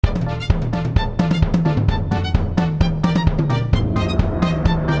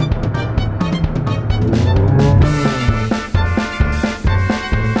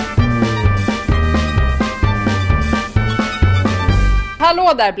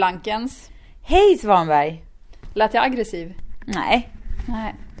Hallå där, Blankens. Hej Svanberg. Lät jag aggressiv? Nej,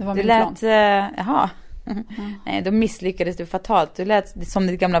 det var du min lät, plan. jaha. Nej, då misslyckades du fatalt. Du lät som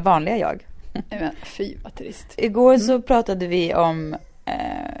ditt gamla vanliga jag. Men, fy, vad trist. Igår så pratade vi om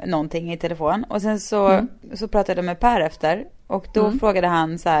någonting i telefon. Och sen så pratade jag med Per efter. Och då frågade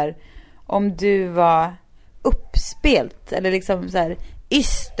han så här, om du var uppspelt. Eller liksom så här,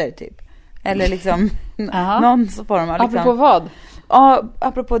 yster typ. Eller liksom någon form av liksom. Apropå vad? Ja,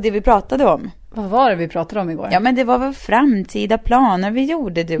 apropå det vi pratade om. Vad var det vi pratade om igår? Ja, men det var väl framtida planer vi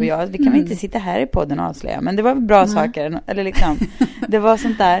gjorde, du och jag. Vi kan väl inte sitta här i podden och avslöja. Men det var väl bra saker. Eller liksom, det var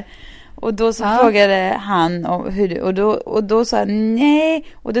sånt där. Och då så frågade han om hur du, och då sa jag nej.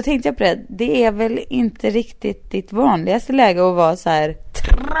 Och då tänkte jag på det. Det är väl inte riktigt ditt vanligaste läge att vara så här.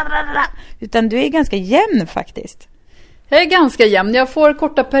 Utan du är ganska jämn faktiskt. Jag är ganska jämn. Jag får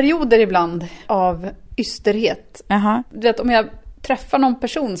korta perioder ibland av ysterhet. Du vet, om jag träffar någon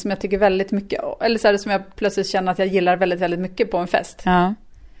person som jag tycker väldigt mycket, eller så här, som jag plötsligt känner att jag gillar väldigt, väldigt mycket på en fest.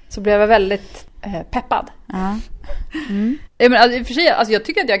 Så blir jag väldigt peppad. Men, alltså, i och för sig, alltså, jag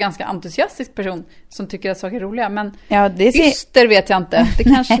tycker att jag är en ganska entusiastisk person som tycker att saker är roliga. Men yster vet jag inte. Det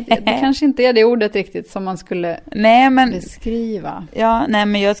kanske inte är det ordet riktigt som man skulle beskriva. Ja, nej,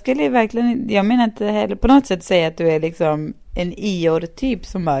 men jag skulle verkligen, jag menar inte heller på något sätt säga att du är liksom en Ior-typ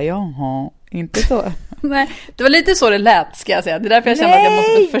som bara, jaha, inte så. Nej, det var lite så det lät, ska jag säga. Det är därför jag känner att jag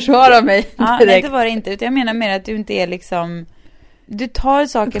måste försvara mig direkt. Nej, det var det inte. Utan jag menar mer att du inte är liksom, du tar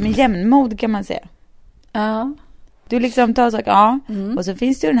saker med jämnmod, kan man säga. Ja. Du liksom tar saker, och så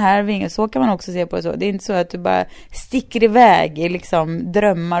finns det ju den här vingen, så kan man också se på det så. Det är inte så att du bara sticker iväg i liksom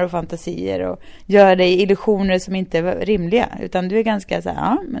drömmar och fantasier och gör dig illusioner som inte är rimliga. Utan du är ganska så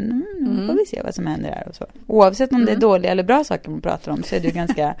här, men får vi se vad som händer här och så. Oavsett om det är dåliga eller bra saker man pratar om, så är du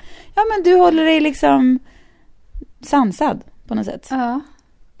ganska, men du håller dig liksom sansad på något sätt. Ja.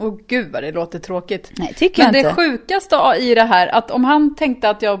 Och gud vad det låter tråkigt. Nej, tycker jag inte. Men det sjukaste i det här, att om han tänkte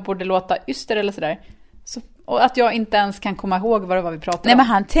att jag borde låta yster eller sådär, och att jag inte ens kan komma ihåg vad det var vi pratade om. Nej, men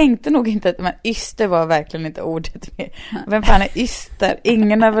han tänkte nog inte att yster var verkligen inte ordet med. Vem fan är yster?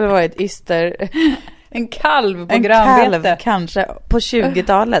 Ingen har väl varit yster. En kalv på grönbete. En kalv kanske. På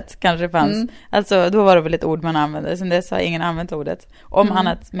 20-talet kanske fanns. Alltså då var det väl ett ord man använde. Sen dess har ingen använt ordet. Om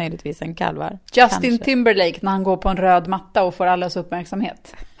annat möjligtvis en kalvar. Justin Timberlake när han går på en röd matta och får allas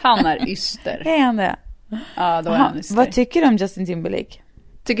uppmärksamhet. Han är yster. Är han det? Ja, då är han yster. Vad tycker du om Justin Timberlake?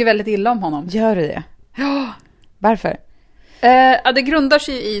 Tycker väldigt illa om honom. Gör du det? Ja. Varför? Det grundar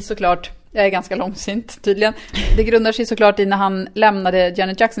sig i såklart, jag är ganska långsint tydligen. Det grundar sig såklart i när han lämnade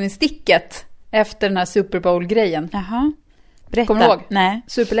Janet Jackson i sticket efter den här Super Bowl-grejen. Jaha. Berätta. Kommer du ihåg? Nej.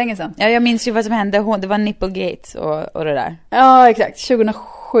 Superlänge sedan. Ja, jag minns ju vad som hände. Det var Nipplegate och det där. Ja, exakt.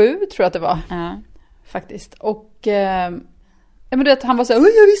 2007 tror jag att det var. Ja. Faktiskt. Och men du vet, han var så här,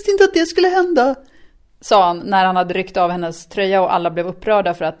 jag visste inte att det skulle hända. Sa han när han hade ryckt av hennes tröja och alla blev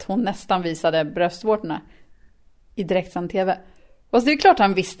upprörda för att hon nästan visade bröstvårtorna i direktsänd tv. Och det är klart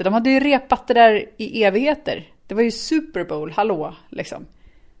han visste. De hade ju repat det där i evigheter. Det var ju Super Bowl, hallå liksom.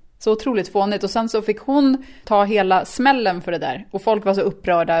 Så otroligt fånigt. Och sen så fick hon ta hela smällen för det där. Och folk var så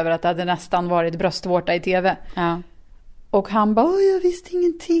upprörda över att det hade nästan varit bröstvårta i tv. Ja. Och han bara, jag visste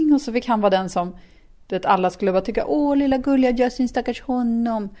ingenting. Och så fick han vara den som, du vet, alla skulle bara tycka, lilla gulliga Justin, stackars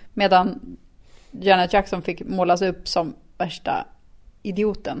honom. Medan Janet Jackson fick målas upp som värsta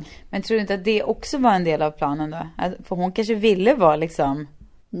idioten. Men tror du inte att det också var en del av planen då? För hon kanske ville vara liksom...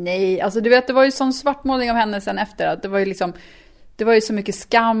 Nej, alltså du vet, det var ju sån svartmålning av henne sen efter. Att det var ju liksom, det var ju så mycket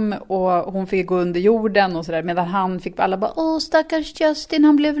skam och hon fick gå under jorden och sådär. Medan han fick alla bara, stackars Justin,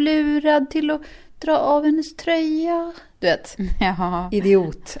 han blev lurad till att dra av hennes tröja. Du vet,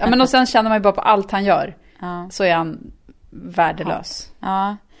 idiot. Ja, men och sen känner man ju bara på allt han gör. Så är han värdelös.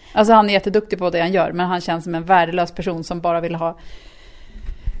 Ja. Alltså han är jätteduktig på det han gör, men han känns som en värdelös person som bara vill ha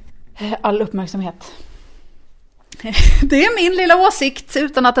all uppmärksamhet. Det är min lilla åsikt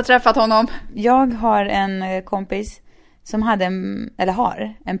utan att ha träffat honom. Jag har en kompis som har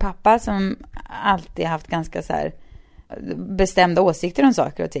en pappa som alltid haft ganska så här bestämda åsikter om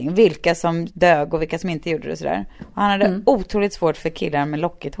saker och ting. Vilka som dög och vilka som inte gjorde det och sådär. Och han hade otroligt svårt för killar med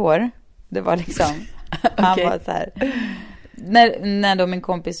lockigt hår. Det var liksom han var så här. När då min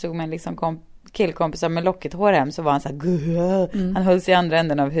kompis såg med liksom killkompisar med lockigt hår hem, så var han så här, han höll sig i andra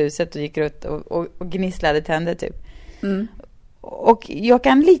änden av huset och gick ut och gnisslade tänder typ. Och jag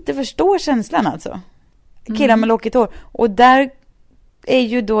kan lite förstå känslan alltså. Killar med lockigt hår. Och där är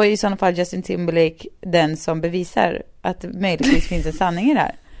ju då i sådana fall Justin Timberlake den som bevisar att möjligtvis finns en sanning i det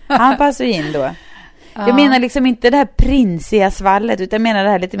här. Han passar in då. Jag menar liksom inte det här prinsiga svallet, utan jag menar det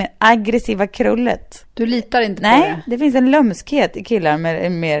här lite mer aggressiva krullet. Du litar inte på Nej, det? det finns en lömskhet i killar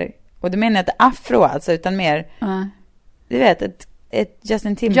med mer, och det menar jag inte afro alltså, utan mer, du vet, ett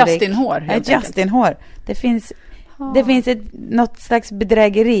Justin Timberlake. Justin-hår. Ett Justin-hår. Det finns något slags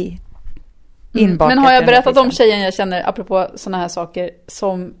bedrägeri inbakat. Men har jag berättat om tjejen jag känner, apropå såna här saker,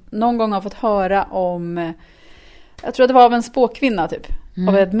 som någon gång har fått höra om, jag tror att det var av en spåkvinna typ,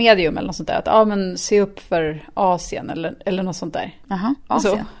 av ett medium eller något sånt där, att men se upp för Asien eller något sånt där. Jaha,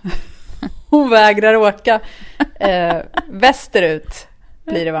 Asien. Hon vägrar åka västerut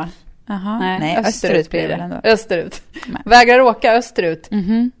blir det, va? Aha. Nej, österut blir det. Ändå. Österut. Nej. Vägrar åka österut.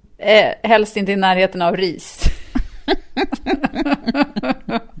 Helst inte i närheten av ris.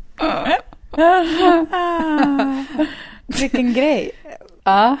 Vilken grej.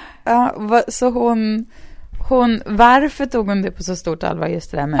 Ja. Så hon, varför tog hon det på så stort allvar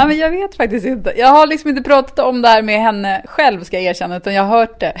just det där med? Ja, men jag vet faktiskt inte. Jag har liksom inte pratat om det här med henne själv, ska jag erkänna, utan jag har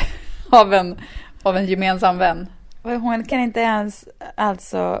hört det av en gemensam vän. Hon kan inte ens,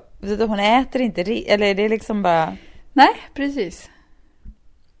 alltså, hon äter inte, eller är det liksom bara... Nej, precis.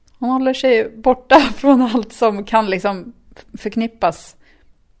 Hon håller sig borta från allt som kan liksom förknippas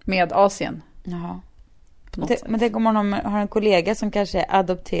med Asien. Jaha. Men tänk om hon har en kollega som kanske är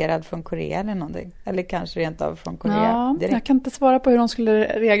adopterad från Korea eller någonting. Eller kanske rent av från Korea direkt. Jag kan inte svara på hur hon skulle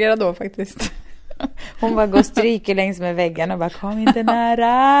reagera då faktiskt. Hon bara går och stryker längs med väggarna och bara, kom inte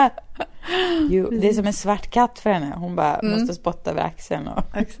nära. Det är som en svart katt för henne. Hon bara måste spotta över axeln.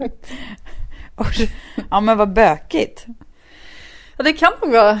 Exakt. Ja, men vad bökigt. Ja, det kan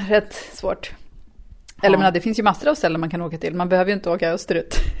nog vara rätt svårt. Eller men det finns ju massor av ställen man kan åka till. Man behöver ju inte åka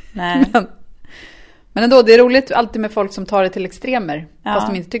österut. Nej. Men ändå, det är roligt alltid med folk som tar det till extremer. Ja. Fast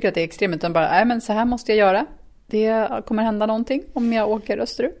de inte tycker att det är extremt, utan bara, nej men så här måste jag göra. Det kommer hända någonting om jag åker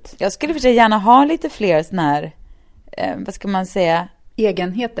österut. Jag skulle för sig gärna ha lite fler såna här, vad ska man säga?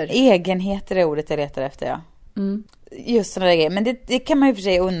 Egenheter. Egenheter är ordet jag letar efter, ja. Just sådana där grejer. Men det kan man ju för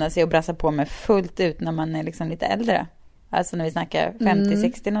sig unna sig och brassa på med fullt ut när man är liksom lite äldre. Alltså när vi snackar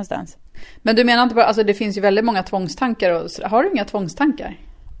 50-60 någonstans. Men du menar inte bara, alltså det finns ju väldigt många tvångstankar. Har du inga tvångstankar?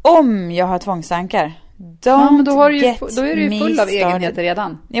 Om jag har tvångstankar. Men då är du ju full av egenheter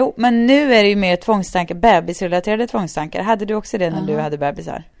redan. Jo, men nu är det ju mer tvångstankar, bebisrelaterade tvångstankar. Hade du också det när du hade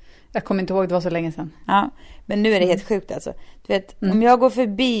bebisar? Jag kommer inte ihåg, det var så länge sedan. Ja, men nu är det helt sjukt alltså. Du vet, om jag går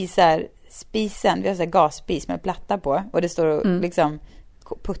förbi så här spisen, vi har så här gasspis med platta på, och det står och liksom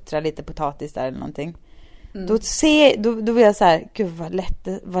puttrar lite potatis där eller någonting. Då vill jag så här, gud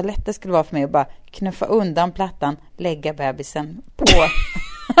vad lätt det skulle vara för mig att bara knuffa undan plattan, lägga bebisen på.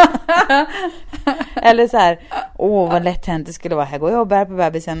 Eller så här, vad lätt hänt det skulle vara. Här går jag och bär på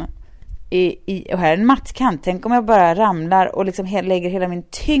bebisen och här är en mattkant. Tänk om jag bara ramlar och liksom lägger hela min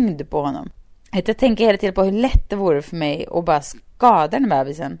tyngd på honom. Jag tänker hela tiden på hur lätt det vore för mig att bara skada den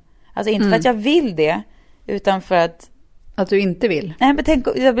bebisen. Alltså inte för att jag vill det, utan för att du inte vill. Nej,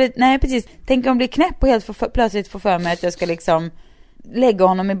 men precis. Tänk om jag blir knäpp och helt plötsligt får för mig att jag ska liksom lägga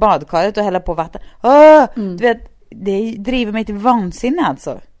honom i badkaret och hälla på vatten. Du vet, det driver mig till vansinne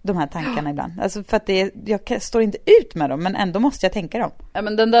alltså, de här tankarna ibland. Alltså för att jag står inte ut med dem, men ändå måste jag tänka dem. Ja,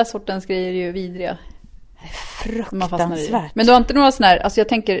 men den där sortens grejer är ju vidriga. Fruktansvärt. Men du har inte några sån här, alltså jag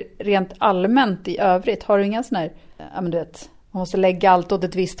tänker rent allmänt i övrigt, har du inga sån här, ja men du vet, man måste lägga allt åt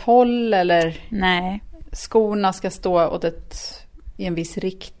ett visst håll, eller? Nej. Skorna ska stå i en viss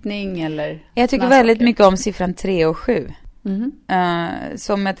riktning, eller? Jag tycker väldigt mycket om siffran 3 och 7.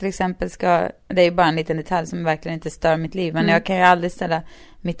 Som jag till exempel det är ju bara en liten detalj som verkligen inte stör mitt liv, men jag kan ju aldrig ställa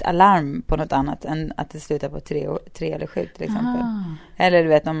mitt alarm på något annat än att det slutar på 3 eller 7 till exempel. Eller du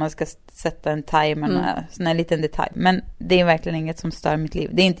vet, om man ska sätta en timer, sån här liten detalj. Men det är verkligen inget som stör mitt liv.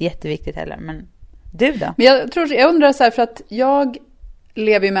 Det är inte jätteviktigt heller, men du då? Men jag undrar så här, för att jag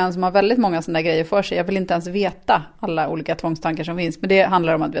lever ju med en som har väldigt många sådana grejer för sig. Jag vill inte ens veta alla olika tvångstankar som finns. Men det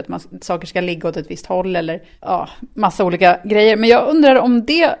handlar om att saker ska ligga åt ett visst håll, eller massa olika grejer. Men jag undrar om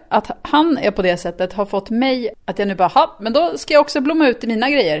att han är på det sättet har fått mig att jag nu bara, men då ska jag också blomma ut i mina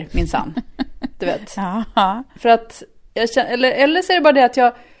grejer, minsann. Du vet. För att jag känner, eller så är det bara det att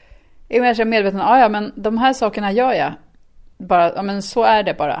jag är mer medveten, men de här sakerna gör jag. Bara, men så är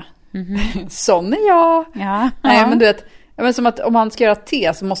det bara. Sån är jag. Nej, men du vet, men som att om man ska göra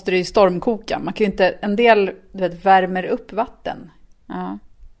te så måste det ju stormkoka. Man kan ju inte, en del värmer upp vatten.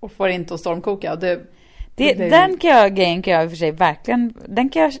 Och får inte att stormkoka. Den grejen kan jag i och för sig verkligen,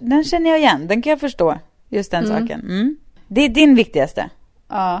 den känner jag igen. Den kan jag förstå, just den saken. Det är din viktigaste.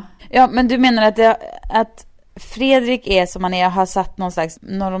 Ja. Ja, men du menar Fredrik är som man är, har satt någon slags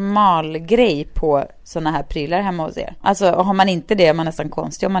normal grej på såna här prylar hemma hos er. Alltså har man inte det är man nästan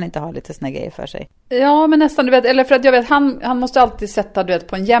konstig om man inte har lite såna grejer för sig. Ja, men nästan, du vet, eller för att jag vet, han måste alltid sätta, du vet,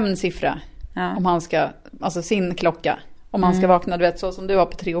 på en jämn siffra. Ja. Om han ska, alltså sin klocka. Om han ska vakna, du vet, så som du har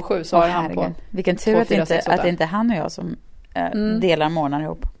på 3 och 7 så har han på. Vilken tur 2, 4, att det inte är han och jag som delar morgnar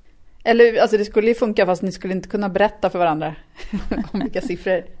ihop. Eller, alltså det skulle ju funka fast ni skulle inte kunna berätta för varandra om vilka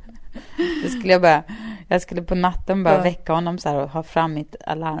siffror. Det skulle jag skulle på natten bara väcka honom så här och ha fram mitt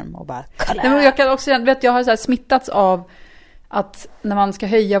alarm och bara kolla. Nej, men jag kan också, vet, jag har så här smittats av att när man ska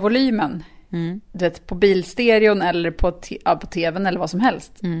höja volymen, du vet, på bilstereon eller på tvn eller vad som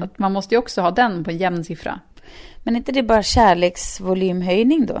helst, att man måste ju också ha den på en jämn siffra. Men inte det bara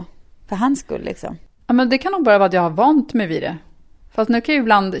kärleksvolymhöjning då? För hans skull liksom. Ja, men det kan nog bara vara att jag har vant mig vid det. Fast nu kan jag ju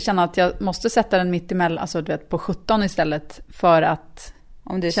ibland känna att jag måste sätta den mitt emellan, alltså du vet, på 17 istället för att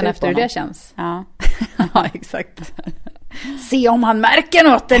om du känna efter hur det känns. Ja, ja, exakt. Se om han märker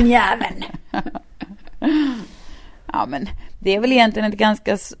något, den jäveln. Ja, men det är väl egentligen ett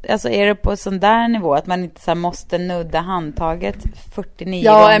ganska, alltså är det på sån där nivå att man inte så här måste nudda handtaget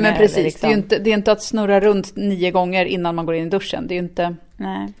 49 gånger? Ja, men precis. Liksom. Det är inte att snurra runt 9 gånger innan man går in i duschen. Det är ju inte...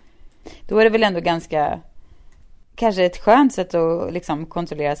 Nej. Då är det väl ändå ganska, kanske ett skönt sätt att liksom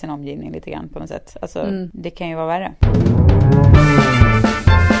kontrollera sin omgivning lite grann på något sätt. Alltså, det kan ju vara värre.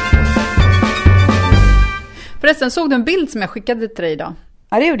 Förresten, såg du en bild som jag skickade till dig idag?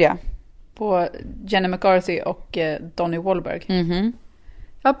 Ja, det gjorde jag. På Jenny McCarthy och Donnie Wahlberg. Mm-hmm.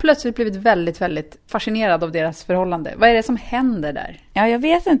 Jag har plötsligt blivit väldigt, väldigt fascinerad av deras förhållande. Vad är det som händer där? Ja, jag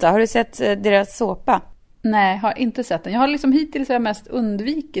vet inte. Har du sett deras såpa? Nej, har inte sett den. Jag har liksom hittills mest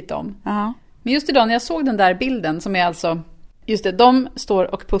undvikit dem. Uh-huh. Men just idag när jag såg den där bilden som är alltså... Just det, de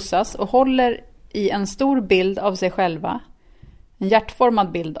står och pussas och håller i en stor bild av sig själva. En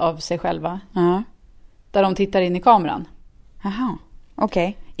hjärtformad bild av sig själva. Uh-huh. Där de tittar in i kameran. Jaha,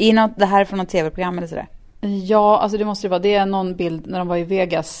 okej. I något, det här är från något tv-program eller sådär? Ja, alltså det måste det vara. Det är någon bild när de var i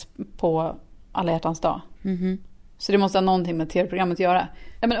Vegas på Alla hjärtans dag. Mm-hmm. Så det måste ha någonting med tv-programmet att göra.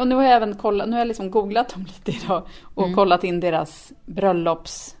 Ja, men, och nu har jag även kollat, nu har jag liksom googlat dem lite idag och kollat in deras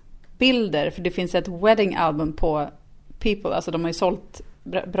bröllopsbilder. För det finns ett wedding album på People, alltså de har ju sålt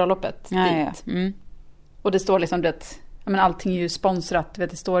bröllopet dit. Ja. Mm. Och det står liksom, vet, ja, men allting är ju sponsrat. Vet,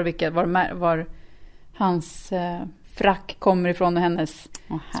 det står var hans frack kommer ifrån och hennes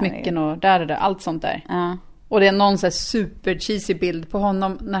smycken och där, allt sånt där. Ja. Och det är någon så här super cheesy bild på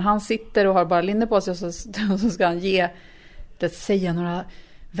honom när han sitter och har bara linne på sig och så ska han säga några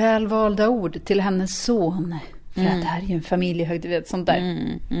välvalda ord till hennes son. För att det här är ju en familjehögtid, sånt där.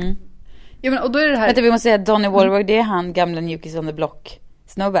 Ja, men, och då är det här... Vänta, vi måste säga att Donnie Wahlberg, det är han gamla New Kids on the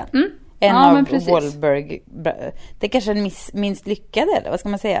Block-snubben. En av Wahlberg. Det är kanske den minst lyckade, eller vad ska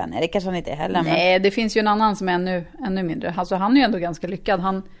man säga? Nej, det kanske han inte är heller. Nej, det finns ju en annan som är ännu mindre. Alltså han är ju ändå ganska lyckad.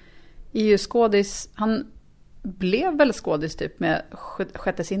 Han är ju skådis. Han blev väl skådis typ med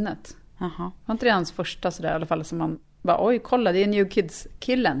Sjätte sinnet. Aha. Var inte det hans första sådär i alla fall som man bara, oj, kolla, det är New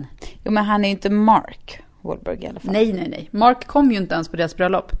Kids-killen. Jo, men han är ju inte Mark Wahlberg i alla fall. Nej. Mark kom ju inte ens på deras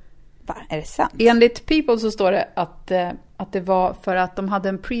bröllop. Va? Är det sant? Enligt People så står det att det var för att de hade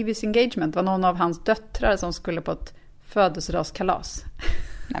en previous engagement. Det var någon av hans döttrar som skulle på ett födelsedagskalas.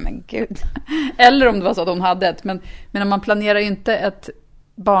 Nej men gud. Eller om det var så att hon hade ett. Men man planerar ju inte ett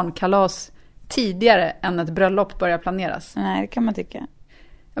barnkalas tidigare än ett bröllop börjar planeras. Nej, det kan man tycka.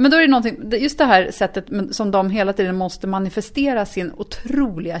 Ja, men då är det någonting, just det här sättet som de hela tiden måste manifestera sin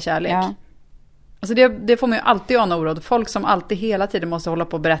otroliga kärlek. Ja. Alltså det får mig ju alltid ana oråd. Folk som alltid hela tiden måste hålla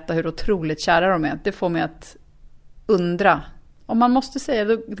på och berätta hur otroligt kära de är. Det får mig att undra. Om man måste säga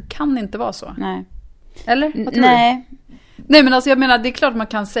det, det kan inte vara så. Nej. Eller? Vad tror Nej. du? Nej, men alltså jag menar, det är klart man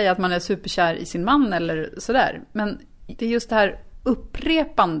kan säga att man är superkär i sin man eller sådär. Men det är just det här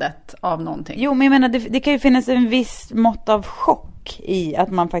upprepandet av någonting. Jo, men jag menar, det kan ju finnas en viss mått av chock i att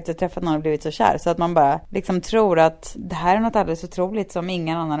man faktiskt träffat någon och blivit så kär. Så att man bara liksom tror att det här är något alldeles otroligt som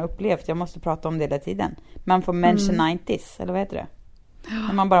ingen annan har upplevt. Jag måste prata om det hela tiden. Man får mention 90s, eller vad heter det?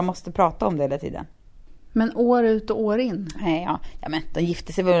 Men man bara måste prata om det hela tiden. Men år ut och år in? Nej, ja, men de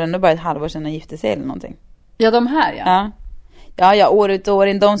gifte sig väl ändå bara ett halvår sedan de gifte sig eller någonting. Ja, de här Ja, år ut och år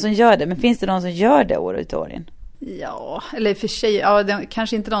in, de som gör det. Men finns det de som gör det år ut och år in? Ja, eller för sig,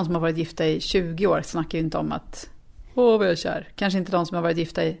 kanske inte de som har varit gifta i 20 år snackar ju inte om att vad jag kär. Kanske inte de som har varit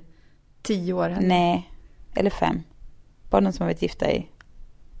gifta i 10 år heller. Nej, eller 5. Bara de som har varit gifta i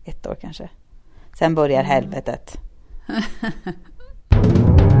 1 år kanske. Sen börjar helvetet.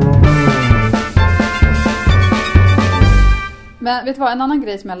 Men vet du vad, en annan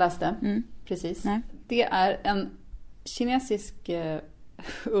grej som jag läste precis. Nej. Det är en kinesisk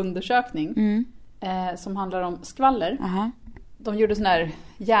undersökning som handlar om skvaller. De gjorde sån här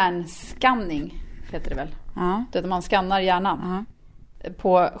hjärnskanning, heter det väl. Det är att man skannar hjärnan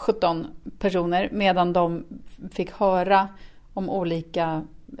på 17 personer medan de fick höra om olika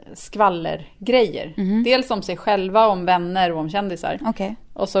skvallergrejer. Dels om sig själva, om vänner och om kändisar.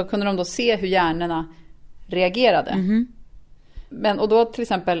 Och så kunde de då se hur hjärnorna reagerade. Men, och då till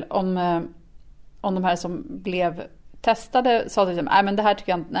exempel om de här som blev testade sa till exempel, men det här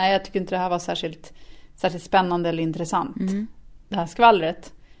jag tycker inte det här var särskilt spännande eller intressant. Det här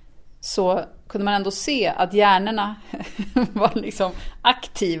skvallret. Så kunde man ändå se att hjärnorna var liksom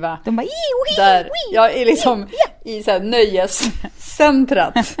aktiva. De bara i så här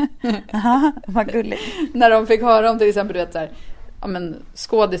nöjescentrat. Vad gulligt. När de fick höra om till exempel, du vet, så här,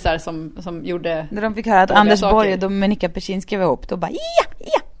 skådisar som gjorde... När de fick höra att Anders Borg och Dominika Persinski var ihop, då bara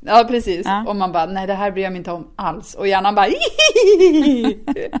Ja, precis. Och man bara, nej, det här bryr jag mig inte om alls. Och hjärnan bara...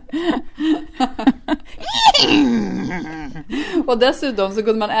 Och dessutom så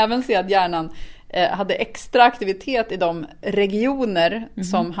kunde man även se att hjärnan hade extra aktivitet i de regioner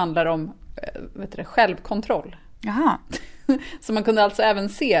som handlar om självkontroll. Jaha. Så man kunde alltså även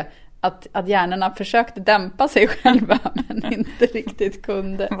se att hjärnorna försökte dämpa sig själva men inte riktigt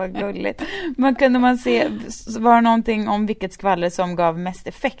kunde. Vad gulligt. Men kunde man se, var det någonting om vilket skvaller som gav mest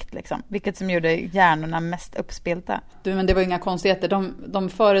effekt liksom? Vilket som gjorde hjärnorna mest uppspelta? Men det var inga konstigheter. De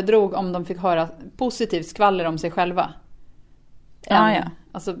föredrog om de fick höra positivt skvaller om sig själva.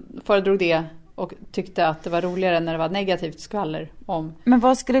 Alltså föredrog det och tyckte att det var roligare när det var negativt skvaller om... Men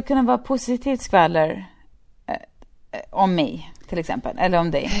vad skulle kunna vara positivt skvaller om mig till exempel, eller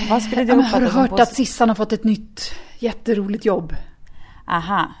om dig? Vad skulle du har du hört att Sissan har fått ett nytt jätteroligt jobb?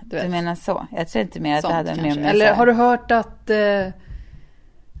 Aha, du menar så. Jag tror inte mer att det hade mer med. Eller har du hört att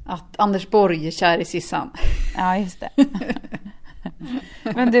Anders Borg är kär i Sissan? Ja, just det.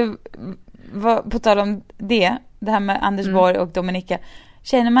 Men du, på tal om det här med Anders Borg och Dominika,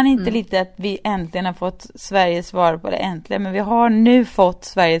 känner man inte lite att vi äntligen har fått Sveriges svar på det? Äntligen, men vi har nu fått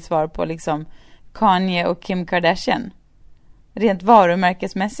Sveriges svar på liksom Kanye och Kim Kardashian. Rent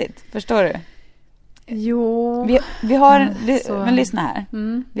varumärkesmässigt, förstår du? Jo. Vi har, men lyssna här.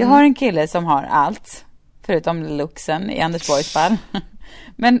 Vi har en kille som har allt, förutom luxen i Anders Borgs fall.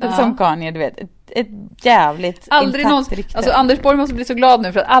 Men som Kanye, du vet, ett jävligt intakt rykte. Alltså Anders Borg måste bli så glad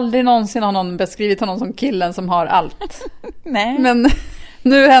nu för att aldrig någonsin har någon beskrivit honom som killen som har allt. Nej. Men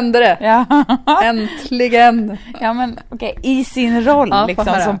nu händer det. Ja. Äntligen. Ja, men okej, i sin roll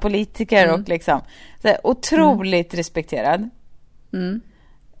liksom som politiker och liksom så här, otroligt respekterad.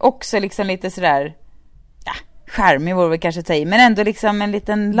 Också liksom lite sådär charmig vore vi kanske ta i, men ändå liksom en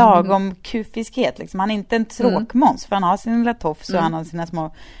liten lagom kufiskhet liksom. Han är inte en tråkmåns, för han har sin lilla tofs och han har sina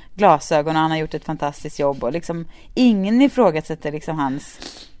små glasögon och han har gjort ett fantastiskt jobb och liksom ingen ifrågasätter liksom hans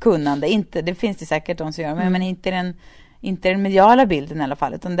kunnande. Inte, det finns det säkert de som gör, men inte den mediala bilden i alla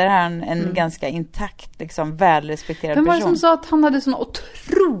fall, utan där är han en ganska intakt, liksom välrespekterad person. Vem var det som sa att han hade sån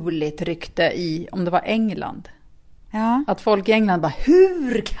otroligt rykte i, om det var England? Ja. Att folk i England bara,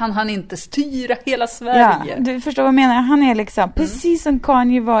 hur kan han inte styra hela Sverige? Ja, du förstår vad jag menar. Han är liksom, precis som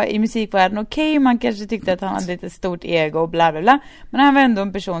Kanye var i musikvärlden. Okej, man kanske tyckte att han hade lite stort ego och bla bla bla. Men han var ändå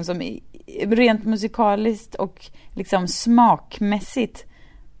en person som rent musikaliskt och liksom smakmässigt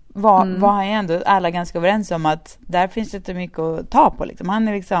var han ändå alla ganska överens om att där finns det inte mycket att ta på liksom. Han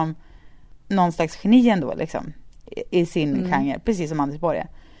är liksom någon slags geni ändå liksom i sin genre, precis som Anders Borg.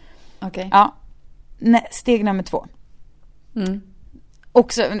 Okej. Ja. Steg nummer 2.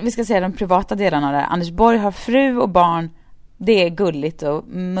 Också, vi ska säga de privata delarna där. Anders Borg har fru och barn. Det är gulligt och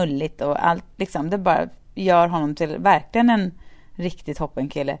mulligt och allt liksom. Det bara gör honom till verkligen en riktigt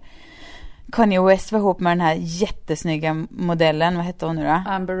hoppenkille. Kanye West var ihop med den här jättesnygga modellen. Vad hette hon nu då?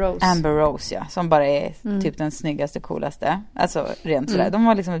 Amber Rose, ja. Som bara är typ den snyggaste, coolaste. Alltså rent sådär. De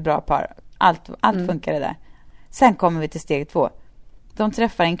var liksom ett bra par. Allt funkade där. Sen kommer vi till steg 2. De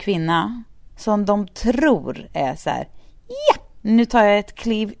träffar en kvinna som de tror är så här, nu tar jag ett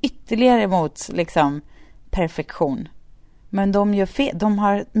kliv ytterligare mot liksom perfektion. Men de gör fel. De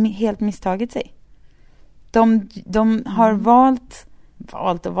har helt misstagit sig. De har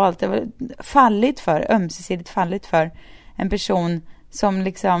ömsesidigt fallit för en person som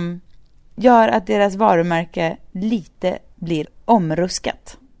liksom gör att deras varumärke lite blir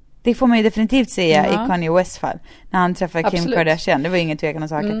omruskat. Det får man ju definitivt säga i Kanye West fall. När han träffade Kim Kardashian. Det var ingen tvekan om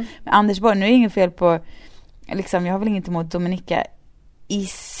saken. Men Anders Borg, nu är det ingen fel på liksom, jag har väl inget emot Dominika i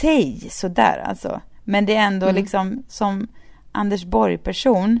sig sådär alltså. Men det är ändå liksom som Anders Borg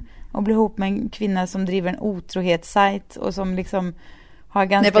person och bli ihop med en kvinna som driver en otrohetssajt och som liksom har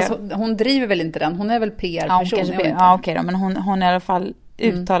ganska... Nej, hon driver väl inte den. Hon är väl PR-person. Ja, okej då, men hon är i alla fall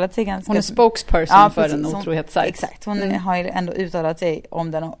uttalat sig ganska... Hon är spokesperson för en otrohetssajt. Exakt, hon har ju ändå uttalat sig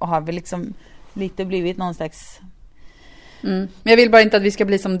om den och har väl liksom lite blivit någon slags... Men jag vill bara inte att vi ska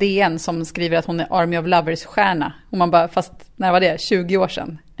bli som DN som skriver att hon är Army of Lovers-stjärna. Och man bara, fast när var det? 20 år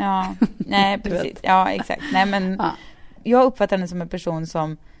sedan. Ja, nej precis. Ja, exakt. Nej, men jag uppfattar henne som en person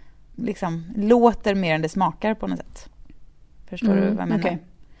som liksom låter mer än det smakar på något sätt. Förstår du vad jag menar? Okay.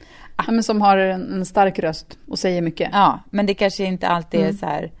 Ja, men som har en stark röst och säger mycket. Ja, men det kanske inte alltid är så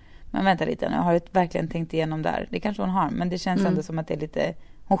här, men vänta lite nu, har du verkligen tänkt igenom där? Det kanske hon har, men det känns ändå som att det är lite,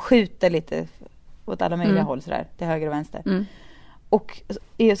 hon skjuter lite åt alla möjliga håll sådär, till höger och vänster. Och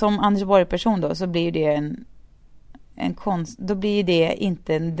som Anders Borg-person då, så blir det en konst, då blir det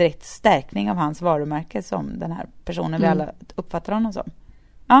inte en direkt stärkning av hans varumärke som den här personen vi alla uppfattar honom som.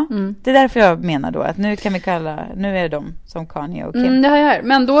 Ja, det är därför jag menar då att nu kan vi kalla, nu är det de som Kanye och Kim. Det har jag här.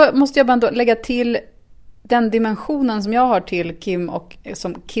 Men då måste jag bara lägga till den dimensionen som jag har till Kim och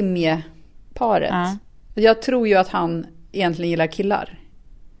som Kimje-paret. Jag tror ju att han egentligen gillar killar.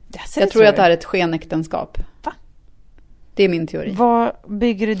 Jag tror att det här är ett skenäktenskap. Va? Det är min teori. Vad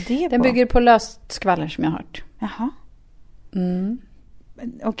bygger du det på? Den bygger på löst skvaller som jag har hört. Jaha.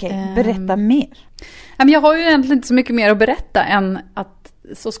 Okej, berätta mer. Men jag har ju egentligen inte så mycket mer att berätta än att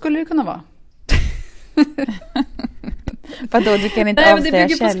så skulle det kunna vara. Vadå, du kan inte avslöja källan? Nej, men det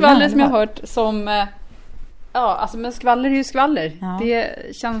bygger på skvaller som jag har hört som... Ja, alltså men skvaller är ju skvaller. Ja. Det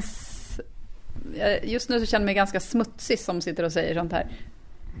känns... Just nu så känner jag mig ganska smutsig som sitter och säger sånt här.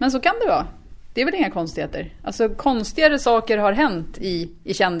 Men så kan det vara. Det är väl inga konstigheter. Alltså konstigare saker har hänt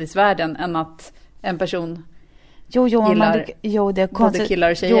i kändisvärlden än att en person gillar det är både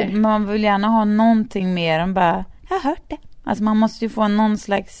killar och tjejer. Jo, man vill gärna ha någonting mer än bara, jag har hört det. Alltså man måste ju få någon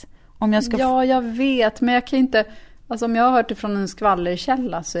slags... Ja, jag vet, men jag kan inte... Alltså om jag har hört det från en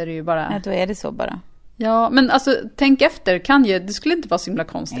skvallerkälla så är det ju bara... Ja, då är det så bara. Ja, men alltså tänk efter, det skulle inte vara så himla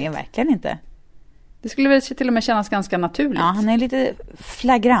konstigt. Nej, verkligen inte. Det skulle väl till och med kännas ganska naturligt. Ja, han är lite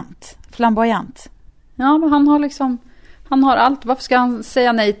flamboyant. Ja, men han har allt. Varför ska han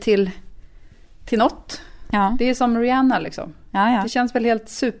säga nej till något? Ja. Det är som Rihanna liksom. Ja. Det känns väl helt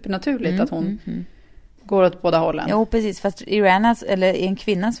supernaturligt att hon går åt båda hållen. Jo, precis. Fast i Rihannas, eller i en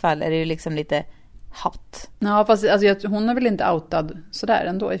kvinnas fall är det ju liksom lite hot. Ja, fast alltså, hon är väl inte outad sådär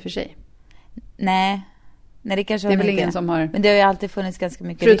ändå i och för sig. Nej, det kanske det är väl ingen som har... Men det har ju alltid funnits ganska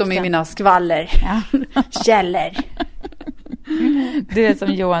mycket förutom rykten. I mina skvaller. Ja. Källor. Du är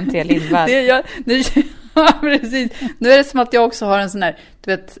som Johan T. Lindvall. Ja, precis. Nu är det som att jag också har en sån här,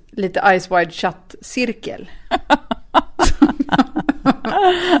 du vet, lite Ice Wide Shut-cirkel.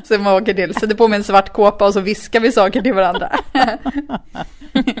 Så man åker till, sätter på mig en svart kåpa och så viskar vi saker till varandra.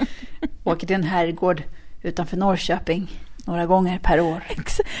 Åker till en herrgård utanför Norrköping några gånger per år.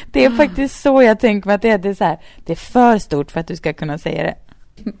 Det är faktiskt så jag tänker mig att det är så här. Det är för stort för att du ska kunna säga det.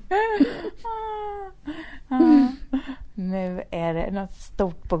 Nu är det något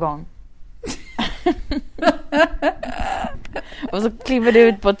stort på gång. Och så kliver du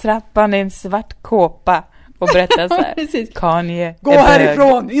ut på trappan i en svart kåpa och berättar så här. Kanye, gå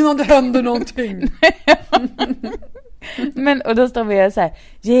härifrån innan det händer någonting. Men, och då står vi så här.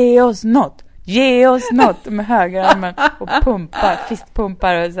 Ge oss något med högerarmen och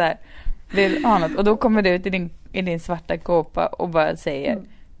fistpumpar och så här. Vill ha något. Och då kommer du ut i din svarta kåpa och bara säger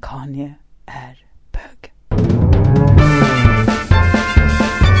Kanye är bög.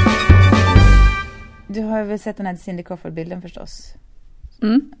 Du har väl sett den här Cindy Crawford-bilden förstås.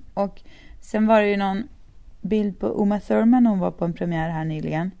 Och sen var det ju någon bild på Uma Thurman. Hon var på en premiär här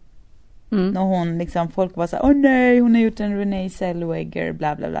nyligen. Och hon liksom, folk var så här, åh nej, hon har gjort en Renee Zellweger,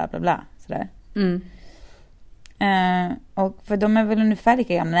 bla bla bla bla bla. Sådär. Och för de är väl ungefär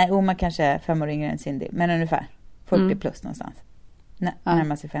lika gamla. Nej, Uma kanske är 5 år yngre än Cindy. Men ungefär 40 plus någonstans.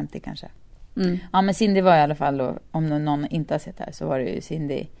 Närmar sig 50 kanske. Ja, men Cindy var i alla fall då, om någon inte har sett det här, så var det ju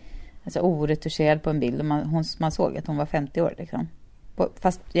Cindy alltså oretuscherad på en bild. Och man såg att hon var 50 år liksom.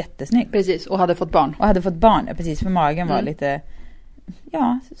 Fast jättesnygg. Precis, och hade fått barn. Ja, precis. För magen var lite,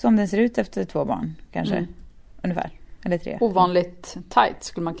 ja, som den ser ut efter 2 barn kanske. Ungefär. Eller 3. Ovanligt tight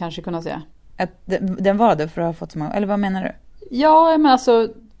skulle man kanske kunna säga. Att den var det för att ha fått så många. Eller vad menar du? Ja, men alltså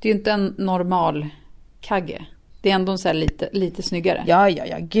det är ju inte en normal kagge. Det är ändå så här lite snyggare.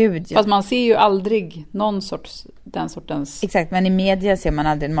 Ja, gud. Ja. Fast man ser ju aldrig den sortens... Exakt, men i media ser man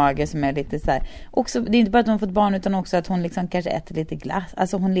aldrig en mage som är lite så här... Också, det är inte bara att hon fått barn utan också att hon liksom kanske äter lite glass.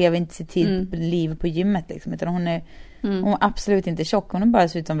 Alltså hon lever inte sitt liv på gymmet liksom. Utan hon är absolut inte tjock. Hon är bara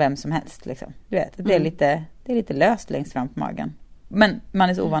ser ut som vem som helst liksom. Du vet, det är lite löst längst fram på magen. Men man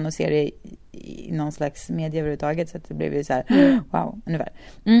är så ovan att se det i någon slags media överhuvudtaget, så att det blev ju så här, wow, ungefär.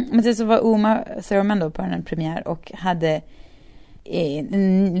 Men sen så var Uma Thurman då på en premiär och hade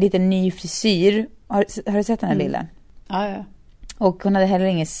en liten ny frisyr. Har du sett den här bilden? Ja. Och hon hade heller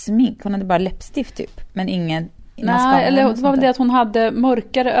ingen smink. Hon hade bara läppstift typ. Men ingen nej, eller det var väl det att hon hade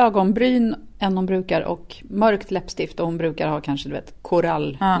mörkare ögonbryn än hon brukar. Och mörkt läppstift. Och hon brukar ha kanske, du vet,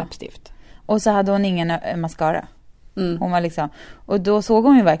 korall-läppstift. Och så hade hon ingen mascara. Hon var liksom... Och då såg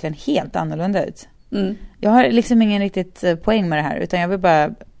hon ju verkligen helt annorlunda ut. Jag har liksom ingen riktigt poäng med det här. Utan jag vill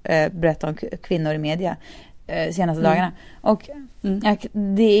bara berätta om kvinnor i media senaste dagarna. Och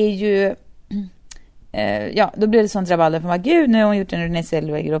det är ju... då blev det sånt rabalder för att gud, nu har hon gjort en Renée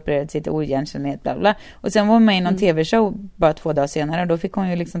Zellweger och opererat sitt oigenkännlighet, bla bla. Och sen var hon med i någon tv-show bara 2 dagar senare och då fick hon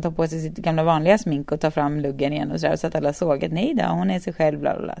ju liksom ta på sig sitt gamla vanliga smink och ta fram luggen igen och sådär, så att alla såg att nej då, hon är sig själv,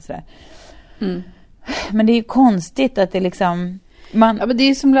 bla bla bla, sådär. Men det är ju konstigt att det liksom ja, men det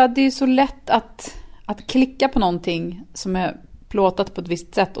är så lätt att klicka på någonting som är plåtat på ett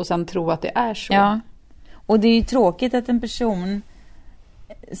visst sätt och sen tro att det är så. Ja, och det är ju tråkigt att en person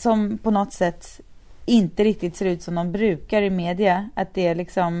som på något sätt inte riktigt ser ut som de brukar i media, att det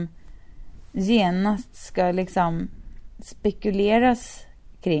liksom genast ska liksom spekuleras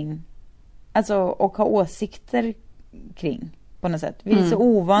kring, alltså, och ha åsikter kring på något sätt. Vi är så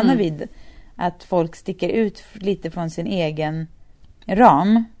ovana vid att folk sticker ut lite från sin egen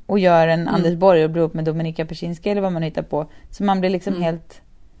ram och gör en Anders Borg och blir upp med Dominika Persinski eller vad man hittar på, så man blir liksom helt,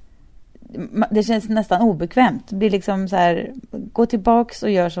 det känns nästan obekvämt. Det blir liksom så här, gå tillbaks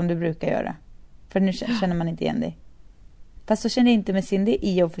och gör som du brukar göra. För nu känner man inte igen dig. Fast så känner jag inte med Cindy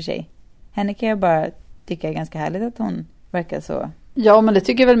i och för sig. Henne kan jag bara tycka är ganska härligt att hon verkar så. Ja, men det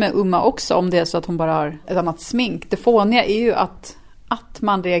tycker jag väl med Umma också, om det är så att hon bara har ett annat smink. Det fåniga är ju att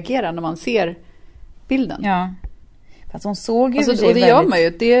man reagerar när man ser bilden. Ja. Fast hon såg ju alltså, för sig och det gör man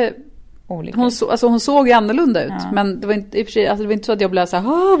ju. Hon såg ju annorlunda ut. Ja. Men det var inte, i och för sig, alltså, det var inte så att jag blev så här,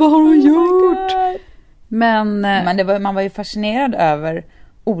 vad har hon gjort? Men man var ju fascinerad över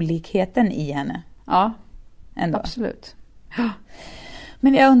olikheten i henne. Ja, ändå. Absolut.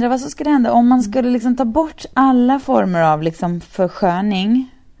 Men jag undrar vad som skulle hända om man skulle liksom ta bort alla former av liksom försköning.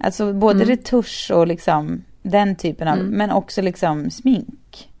 Alltså både retusch och liksom den typen av, men också liksom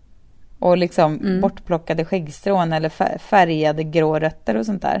smink. Och liksom bortplockade skäggstrån eller färgade grå rötter och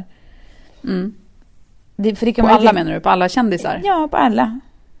sånt där. För det kan på alla menar du? På alla kändisar? Ja, på alla.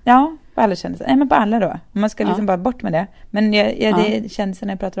 Ja, på alla kändisar. Nej, men på alla då. Om man ska liksom bara bort med det. Men det är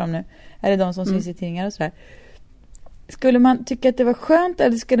kändisarna jag pratar om nu. Är det de som syns i tidningar och sådär. Skulle man tycka att det var skönt,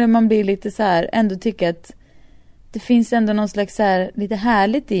 eller skulle man bli lite så här, ändå tycka att det finns ändå någon slags så här, lite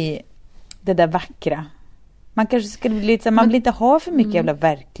härligt i det där vackra? Man kanske skulle bli lite så här, man vill inte ha för mycket jävla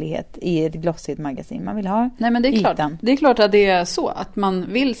verklighet i ett glossigt magasin. Man vill ha nej, men det är ytan. Klart. Det är klart att det är så, att man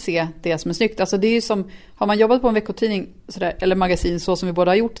vill se det som är snyggt. Alltså det är ju som, har man jobbat på en veckotidning sådär, eller magasin så som vi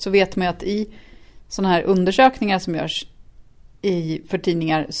båda har gjort, så vet man att i sådana här undersökningar som görs för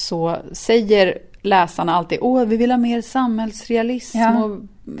tidningar så säger läsarna alltid, vi vill ha mer samhällsrealism och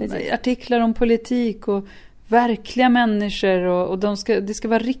artiklar om politik och verkliga människor och det ska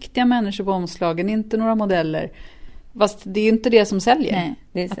vara riktiga människor på omslagen, inte några modeller. Fast det är ju inte det som säljer. Nej,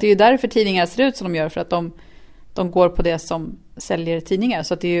 det är ju därför tidningar ser ut som de gör, för att de går på det som säljer tidningar.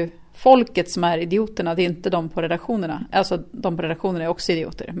 Så att det är ju folket som är idioterna, det är inte de på redaktionerna. Alltså de på redaktionerna är också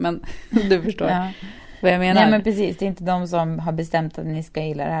idioter, men du förstår vad jag menar. Nej, men precis, det är inte de som har bestämt att ni ska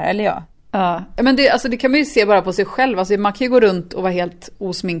gilla det här, eller ja. Ja, men det kan man ju se bara på sig själv. Alltså man kan ju gå runt och vara helt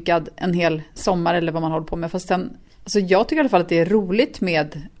osminkad en hel sommar eller vad man håller på med. Fast sen, alltså jag tycker i alla fall att det är roligt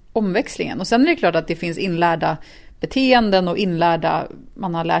med omväxlingen. Och sen är det klart att det finns inlärda beteenden och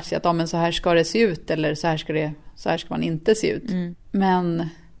man har lärt sig att men så här ska det se ut eller så här ska man inte se ut. Men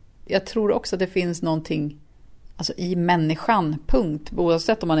jag tror också att det finns någonting alltså i människan, punkt,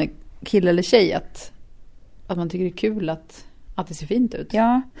 oavsett om man är kille eller tjej, att man tycker det är kul att det ser fint ut.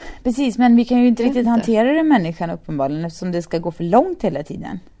 Ja, precis. Men vi kan ju inte riktigt hantera det människan uppenbarligen, eftersom det ska gå för långt hela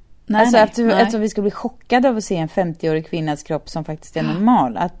tiden. Alltså vi ska bli chockade av att se en 50-årig kvinnas kropp som faktiskt är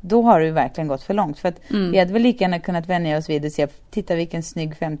normal. Att då har det ju verkligen gått för långt. För att vi hade väl lika gärna kunnat vänja oss vid och se, titta vilken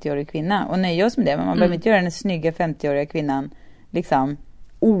snygg 50-årig kvinna. Och nöja oss med det. Men man behöver inte göra den snygga 50-åriga kvinnan liksom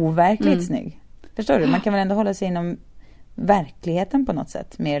overkligt snygg. Förstår du? Man kan väl ändå hålla sig inom verkligheten på något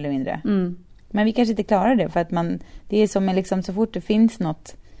sätt, mer eller mindre. Men vi kanske inte klarar det, för att det är som liksom, så fort det finns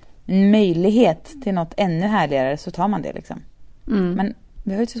en möjlighet till något ännu härligare så tar man det liksom. Men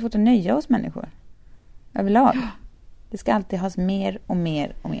vi har ju så svårt att nöja oss människor överlag. Det ska alltid has mer och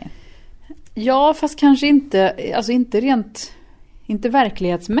mer och mer. Ja, fast kanske inte, alltså inte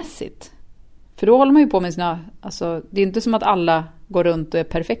verklighetsmässigt. För då håller man ju på med alltså det är inte som att alla går runt och är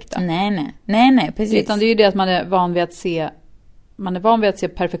perfekta. Nej, precis. Utan det är ju det att man är van vid att se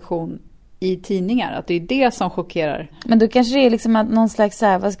perfektion i tidningar. Att det är det som chockerar. Men då kanske det är liksom att någon slags så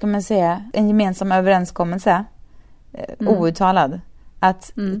här, vad ska man säga, en gemensam överenskommelse, outtalad.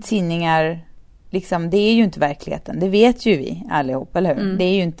 Att tidningar, liksom, det är ju inte verkligheten. Det vet ju vi allihop, eller hur? Det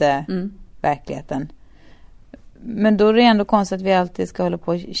är ju inte verkligheten. Men då är det ändå konstigt att vi alltid ska hålla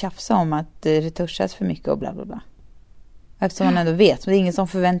på och tjafsa om att det retuschas för mycket och bla bla bla. Eftersom man ändå vet. Men det är ingen som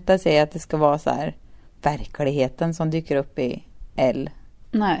förväntar sig att det ska vara så här verkligheten som dyker upp i L.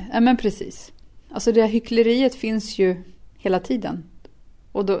 Nej, men precis. Alltså det här hyckleriet finns ju hela tiden.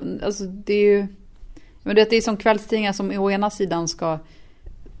 Och då, alltså det är ju... Men det är som kvällstidningar som å ena sidan ska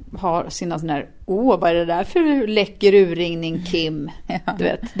ha sina sådana här, vad är det där för läcker urringning, Kim? Ja. Du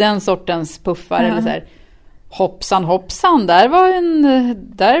vet, den sortens puffar eller så här, hoppsan,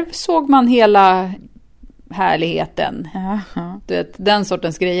 där såg man hela härligheten. Du vet, den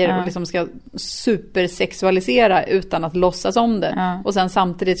sortens grejer och liksom ska supersexualisera utan att låtsas om det. Och sen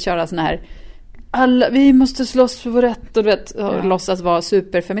samtidigt köra såna här, vi måste slåss för vår rätt och du vet, och låtsas vara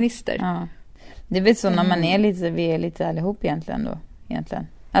superfeminister. Det är väl så när man är lite, vi är lite allihop egentligen då.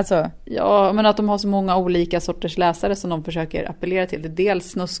 Alltså. Ja, men att de har så många olika sorters läsare som de försöker appellera till. Det är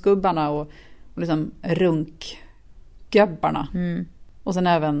dels snuskgubbarna och liksom runkgubbarna. Och sen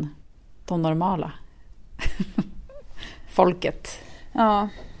även de normala. Folket. Ja,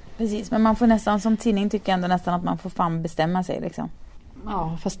 precis. Men man får nästan som tidning tycker ändå nästan att man får fan bestämma sig liksom.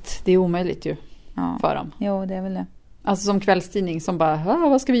 Ja, fast det är omöjligt ju för dem. Jo, det är väl det. Alltså som kvällstidning som bara,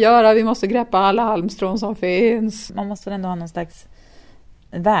 vad ska vi göra? Vi måste greppa alla halmstrån som finns. Man måste ändå ha någon slags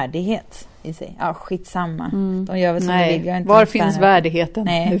värdighet i sig. Ja, skitsamma. De gör väl som de vill. Jag är inte var finns värdigheten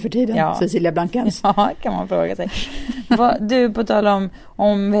nu för tiden? Cecilia Blankens. Ja, kan man fråga sig. Du, på tal om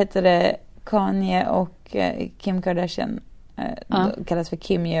vad heter det, Kanye och Kim Kardashian kallas för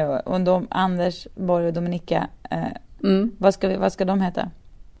Kim Jö, och de, Anders Borg och Dominika, vad ska de heta?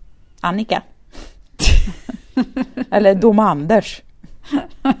 Annika? Eller Dom Anders?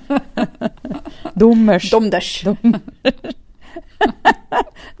 Domers.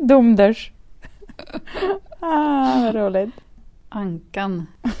 Domders. Vad roligt. Ankan.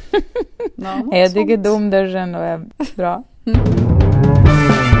 Jag tycker Domders ändå är bra.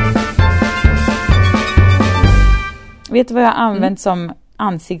 Vet du vad jag har använt som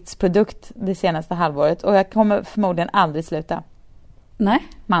ansiktsprodukt det senaste halvåret? Och jag kommer förmodligen aldrig sluta. Nej.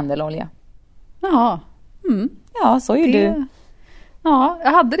 Mandelolja. Jaha. Ja, så gör du. Ja,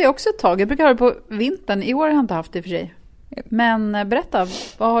 jag hade det också ett tag. Jag brukar ha det på vintern. I år har jag inte haft det för sig. Men berätta,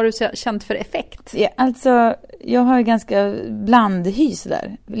 vad har du känt för effekt? Ja, alltså, jag har ju ganska blandhys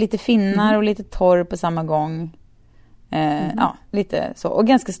där. Lite finnar och lite torr på samma gång. Ja, lite så. Och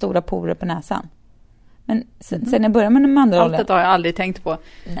ganska stora porer på näsan. Men sen jag började med mandelolja... Allt det har jag aldrig tänkt på.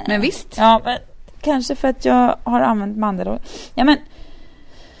 Nej. Men visst. Ja, men kanske för att jag har använt mandelolja.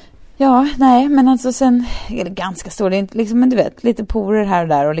 Men alltså sen... Eller ganska stor, det är inte liksom, men du vet, lite porer här och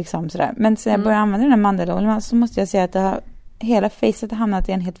där och liksom sådär. Men sen jag började använda den här mandeloljan så måste jag säga att hela facet har hamnat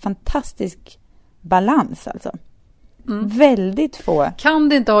i en helt fantastisk balans alltså. Väldigt få. Kan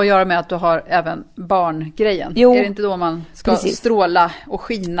det inte ha att göra med att du har även barngrejen? Jo, är det inte då man ska stråla och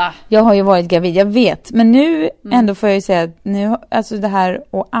skina? Jag har ju varit gravid, jag vet. Men nu ändå får jag ju säga att nu, alltså det här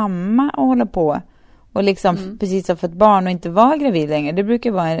att amma och hålla på och liksom precis ha fått barn och inte vara gravid längre, det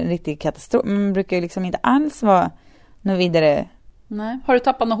brukar vara en riktig katastrof. Man brukar ju liksom inte alls vara något vidare. Nej. Har du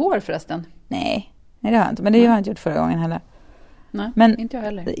tappat något hår förresten? Nej, det har jag inte. Men det har jag inte gjort förra gången heller. Nej, men inte jag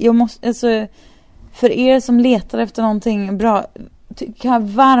heller. Jag måste, alltså, för er som letar efter någonting bra, kan ha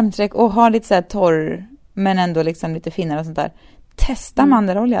varmt räck och ha lite så här torr men ändå liksom lite finare och sånt där. Testa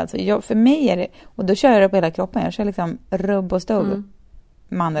mandelolja alltså. För mig är det, och då kör jag det på hela kroppen. Jag kör liksom rubb och stov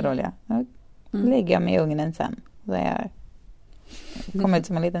mandelolja. Lägger jag mig i ugnen sen. Så jag kommer ut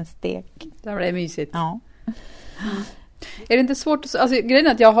som en liten stek. Det är mysigt. Ja. Är det inte svårt att... Alltså, grejen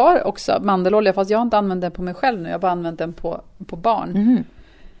är att jag har också mandelolja, fast jag har inte använt den på mig själv nu. Jag har bara använt den på barn.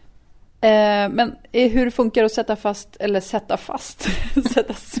 Men hur funkar det att sätta fast, eller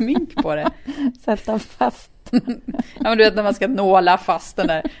sätta smink på det? Sätta fast. Ja, men du vet när man ska nåla fast den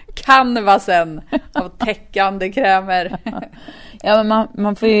där canvasen av täckande krämer. Ja, men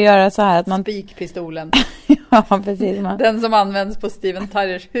man får ju göra så här att man... Spikpistolen. Ja, precis. Den som används på Steven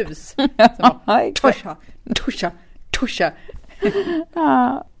Tyers hus. Tusha.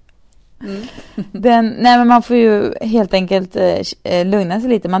 Ja. Nej, men man får ju helt enkelt lugna sig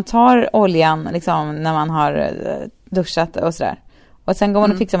lite. Man tar oljan liksom när man har duschat och sådär. Och sen går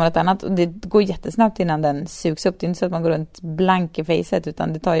man och fixar med något annat. Och det går jättesnabbt innan den sugs upp. Det är inte så att man går runt blank i facet,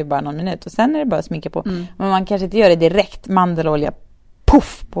 utan det tar ju bara någon minut. Och sen är det bara att sminka på. Men man kanske inte gör det direkt. Mandelolja,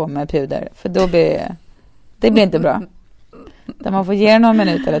 puff på med puder. För då blir det blir inte bra. Där man får ge någon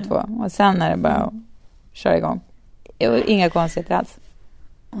minut eller 2. Och sen är det bara att köra igång. Inga konstigheter alls.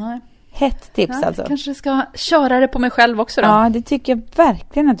 Nej. Hett tips alltså. Kanske ska köra det på mig själv också då. Ja, det tycker jag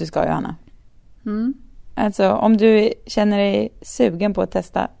verkligen att du ska, Johanna. Alltså, om du känner dig sugen på att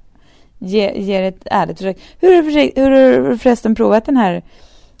testa, ge ett ärligt försök. Hur har du förresten provat den här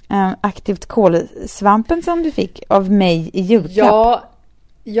aktivt kolsvampen som du fick av mig i julklapp? Ja,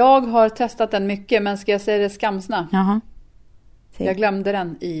 jag har testat den mycket, men ska jag säga det skamsna? Jaha. Jag glömde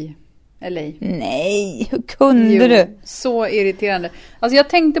den i LA. Nej, hur kunde du? Så irriterande. Alltså jag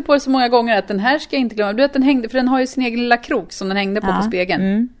tänkte på det så många gånger att den här ska jag inte glömma. Du vet, den hängde, för den har ju sin egen lilla krok som den hängde på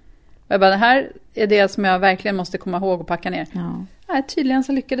spegeln. Och jag bara, det här är det som jag verkligen måste komma ihåg och packa ner. Ja. Nej, tydligen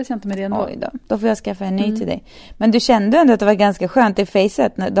så lyckades jag inte med det ändå. Oj då får jag skaffa en ny till dig. Men du kände ändå att det var ganska skönt i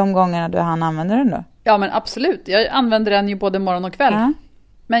facet de gångerna du hann använda den då? Ja, men absolut. Jag använder den ju både morgon och kväll.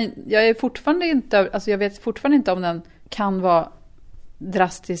 Men jag är fortfarande inte, alltså jag vet fortfarande inte om den kan vara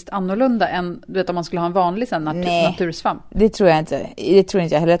drastiskt annorlunda än, du vet, om man skulle ha en vanlig natursvamp. Det tror jag inte. Det tror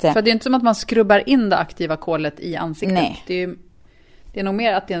inte jag heller. För det är inte som att man skrubbar in det aktiva kolet i ansiktet. Nej. Det är nog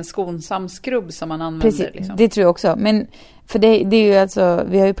mer att det är en skonsam skrubb som man använder. Precis, liksom. Det tror jag också. Men för det är ju alltså,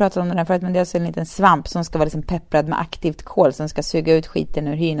 vi har ju pratat om den här förut, men det är alltså en liten svamp som ska vara liksom pepprad med aktivt kol som ska suga ut skiten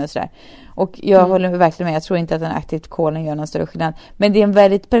ur hyn och sådär. Och jag håller verkligen med, jag tror inte att den aktivt kolen gör någon större skillnad. Men det är en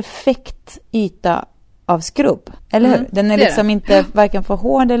väldigt perfekt yta av skrubb, eller hur? Den är liksom inte varken för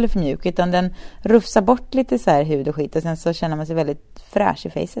hård eller för mjuk, utan den rufsar bort lite så här hud och skit, och sen så känner man sig väldigt fräsch i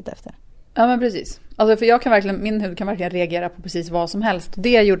facet efter. Ja, men precis. Alltså för min hud kan verkligen reagera på precis vad som helst.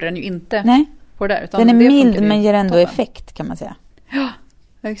 Det gjorde den ju inte. Nej. På det där, utan den är mild men ger ändå effekt, kan man säga. Ja,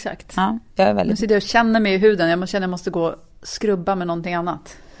 exakt. Ja, jag är väldigt... Nu sitter jag och känner mig i huden. Jag känner att jag måste gå och skrubba med någonting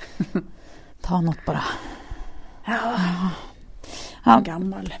annat. Ta något bara. Ja. En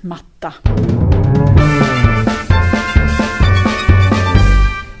gammal matta.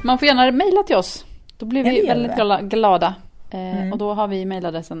 Man får gärna mejla till oss. Då blir vi väldigt glada. Och då har vi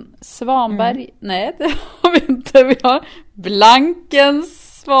mejladressen Svanberg. Nej, det har vi inte. Vi har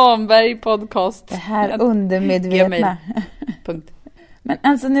Blankens Svanberg podcast. Det här undermedvetna. Men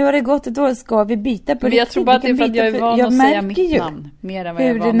alltså, nu har det gått ett år. Ska vi byta på det? Jag tror bara att det är för att jag är van att säga mitt namn. Mer än vad jag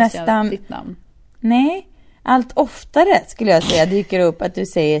är van att säga ditt namn. Nej, allt oftare skulle jag säga dyker upp att du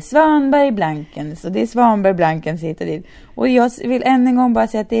säger Svanberg Blankens. Och det är Svanberg Blankens hit och dit. Och jag vill än en gång bara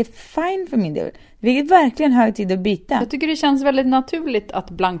säga att det är fine för min del. Det är verkligen hög tid att byta. Jag tycker det känns väldigt naturligt att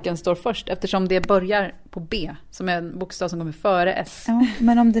Blanken står först, eftersom det börjar på B, som är en bokstav som kommer före S. Ja,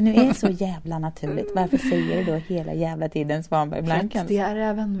 men om det nu är så jävla naturligt, varför säger du då hela jävla tiden Svanberg Blankens? Det är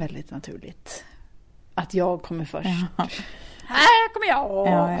även väldigt naturligt att jag kommer först. Ja. Här kommer jag!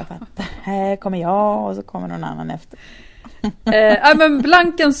 Ja, jag fattar. Här kommer jag, och så kommer någon annan efter. Men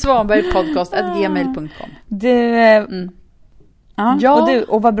Blankens Svanberg podcast @gmail.com. Ja.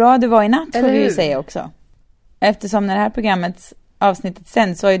 Och vad bra du var i natt, får vi ju säga också. Eftersom när det här programmet avsnittet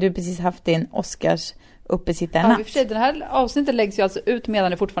sen, så har ju du precis haft din Oscars uppesittarnatt. Ja, i och för sig, det här avsnittet läggs ju alltså ut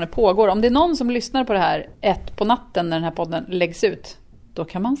medan det fortfarande pågår. Om det är någon som lyssnar på det här 1 på natten när den här podden läggs ut, då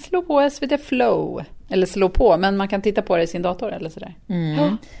kan man slå på SVT Flow. Eller slå på, men man kan titta på det i sin dator eller sådär.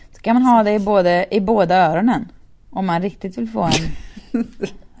 Så kan man ha det i båda öronen. Om man riktigt vill få en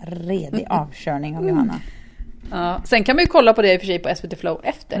redig avkörning av Johanna. Ja, sen kan man ju kolla på det i och för sig på SVT Flow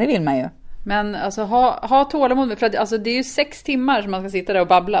efter. Det vill man ju. Men alltså ha tålamod, för att alltså, det är ju 6 timmar som man ska sitta där och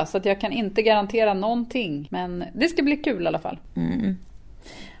babbla, så att jag kan inte garantera någonting. Men det ska bli kul i alla fall.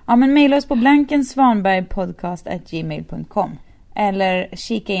 Ja, men mejla oss på blankensvanbergpodcast@gmail.com. Eller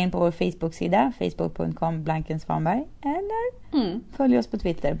kika in på vår Facebook-sida, facebook.com/blankensvanberg. Eller följ oss på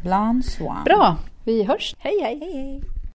Twitter, blanswan. Bra, vi hörs. Hej, hej. Hej, hej.